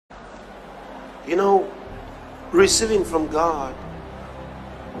You know, receiving from God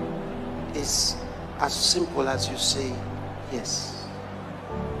is as simple as you say yes.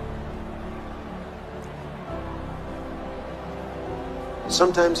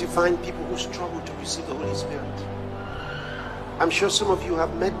 Sometimes you find people who struggle to receive the Holy Spirit. I'm sure some of you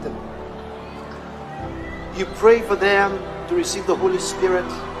have met them. You pray for them to receive the Holy Spirit,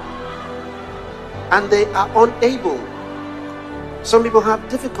 and they are unable. Some people have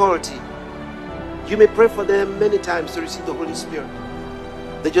difficulty. You may pray for them many times to receive the Holy Spirit.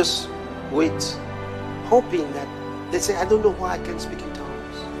 They just wait, hoping that they say, I don't know why I can speak in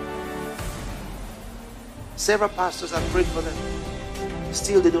tongues. Several pastors have prayed for them.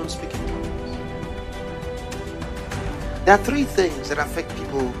 Still they don't speak in tongues. There are three things that affect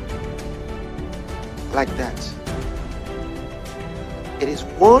people like that. It is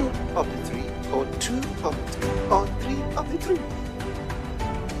one of the three, or two of the three, or three of the three.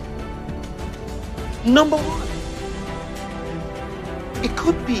 Number one, it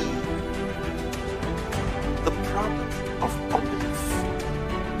could be the problem of unbelief.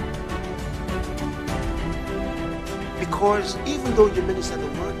 Because even though you minister the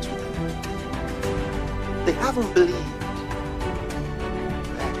word to them, they haven't believed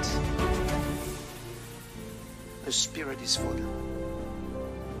that the Spirit is for them.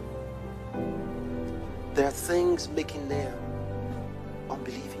 There are things making them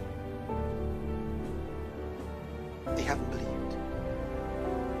unbelieving. They haven't believed.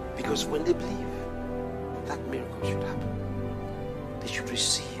 Because when they believe, that miracle should happen. They should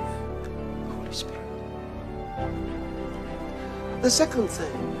receive the Holy Spirit. The second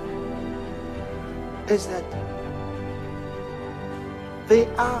thing is that they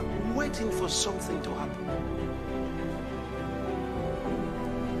are waiting for something to happen,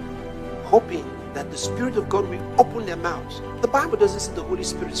 hoping that the Spirit of God will open their mouths. The Bible doesn't say the Holy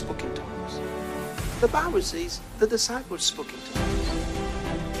Spirit spoke in tongues. The Bible says the disciples spoke in tongues.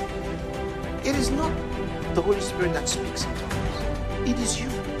 It is not the Holy Spirit that speaks in tongues. It is you.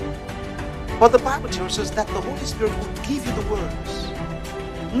 But the Bible tells us that the Holy Spirit will give you the words.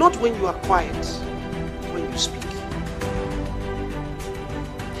 Not when you are quiet, when you speak.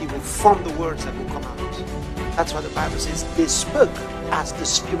 He will form the words that will come out. That's why the Bible says they spoke as the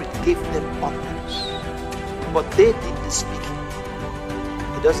Spirit gave them utterance. But they did the speaking.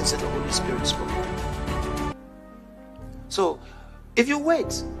 It doesn't say the Holy Spirit spoke. So, if you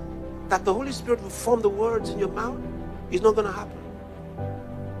wait that the Holy Spirit will form the words in your mouth, it's not going to happen.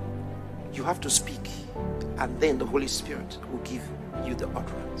 You have to speak, and then the Holy Spirit will give you the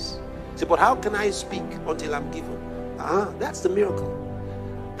utterance. Say, but how can I speak until I'm given? That's the miracle.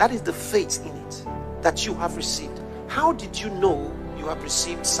 That is the faith in it that you have received. How did you know you have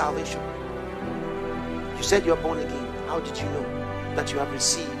received salvation? You said you're born again. How did you know that you have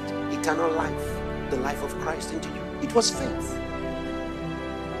received eternal life, the life of Christ into you? It was faith.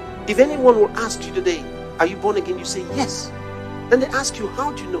 If anyone will ask you today, are you born again? You say yes. Then they ask you,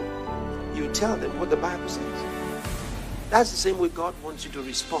 how do you know? You tell them what the Bible says. That's the same way God wants you to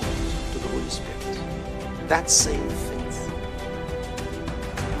respond to the Holy Spirit. That same faith.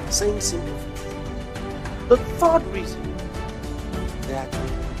 Same simple faith. The third reason that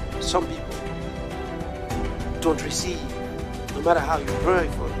some people don't receive, no matter how you pray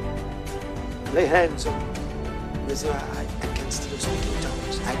for them, lay hands on them, they say, I can still speak in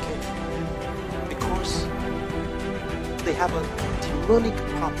tongues. I can. Because they have a demonic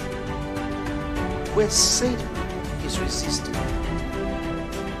problem where Satan is resisting.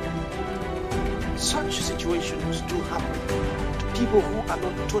 Such situations do happen to people who are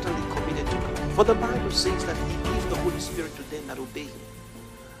not totally committed to God. For the Bible says that He gives the Holy Spirit to them that obey Him.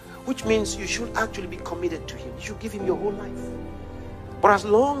 Which means you should actually be committed to Him. You should give Him your whole life. But as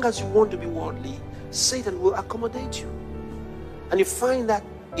long as you want to be worldly, Satan will accommodate you. And you find that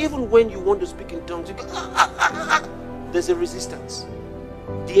even when you want to speak in tongues, you go, there's a resistance.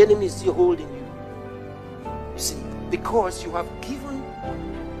 The enemy is still holding you. You see, because you have given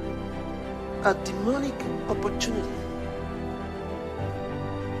a demonic opportunity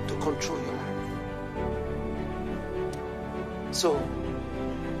to control your life. So,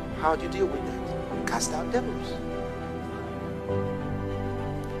 how do you deal with that? Cast out devils.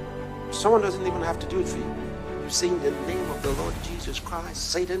 Someone doesn't even have to do it for you. You say in the name of the Lord Jesus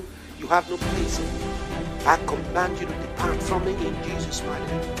Christ, Satan, you have no place in me. I command you to depart from me in Jesus' mighty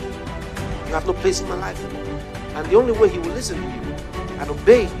name. You have no place in my life anymore. And the only way He will listen to you and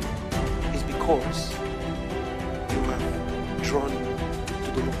obey you is because you have drawn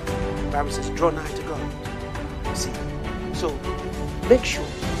to the Lord. The Bible says, draw nigh to God. You see? So, make sure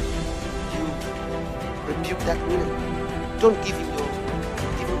you rebuke that enemy. Don't give him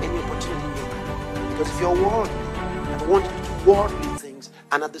any opportunity in your life. Because if you're worldly and want to do worldly things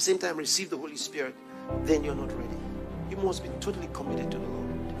and at the same time receive the Holy Spirit, then you're not ready. You must be totally committed to the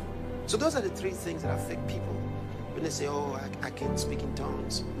Lord. So those are the three things that affect people when they say, oh, I can't speak in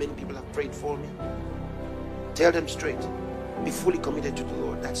tongues. Many people have prayed for me. Tell them straight. Be fully committed to the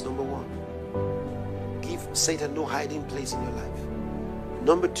Lord. That's number one. Give Satan no hiding place in your life.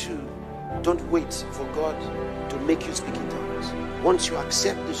 Number two, don't wait for God to make you speak in tongues. Once you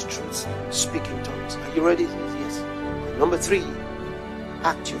accept these truths, speak in tongues. Are you ready? Yes. Number three,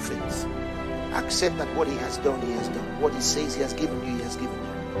 act your faith. Accept that what he has done, he has done. What he says he has given you, he has given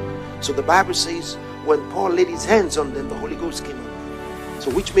you. So the Bible says when Paul laid his hands on them, the Holy Ghost came on them. So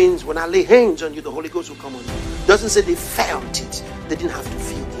which means when I lay hands on you, the Holy Ghost will come on you. Doesn't say they felt it. They didn't have to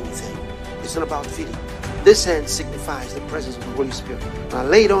feel anything. It's not about feeling. This hand signifies the presence of the Holy Spirit. When I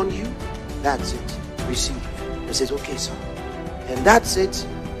lay it on you, that's it. Receive. It says, okay, sir. And that's it.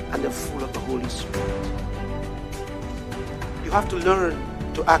 And they're full of the Holy Spirit. You have to learn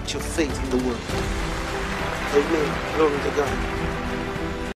to act your faith in the Word. Amen. Glory to God.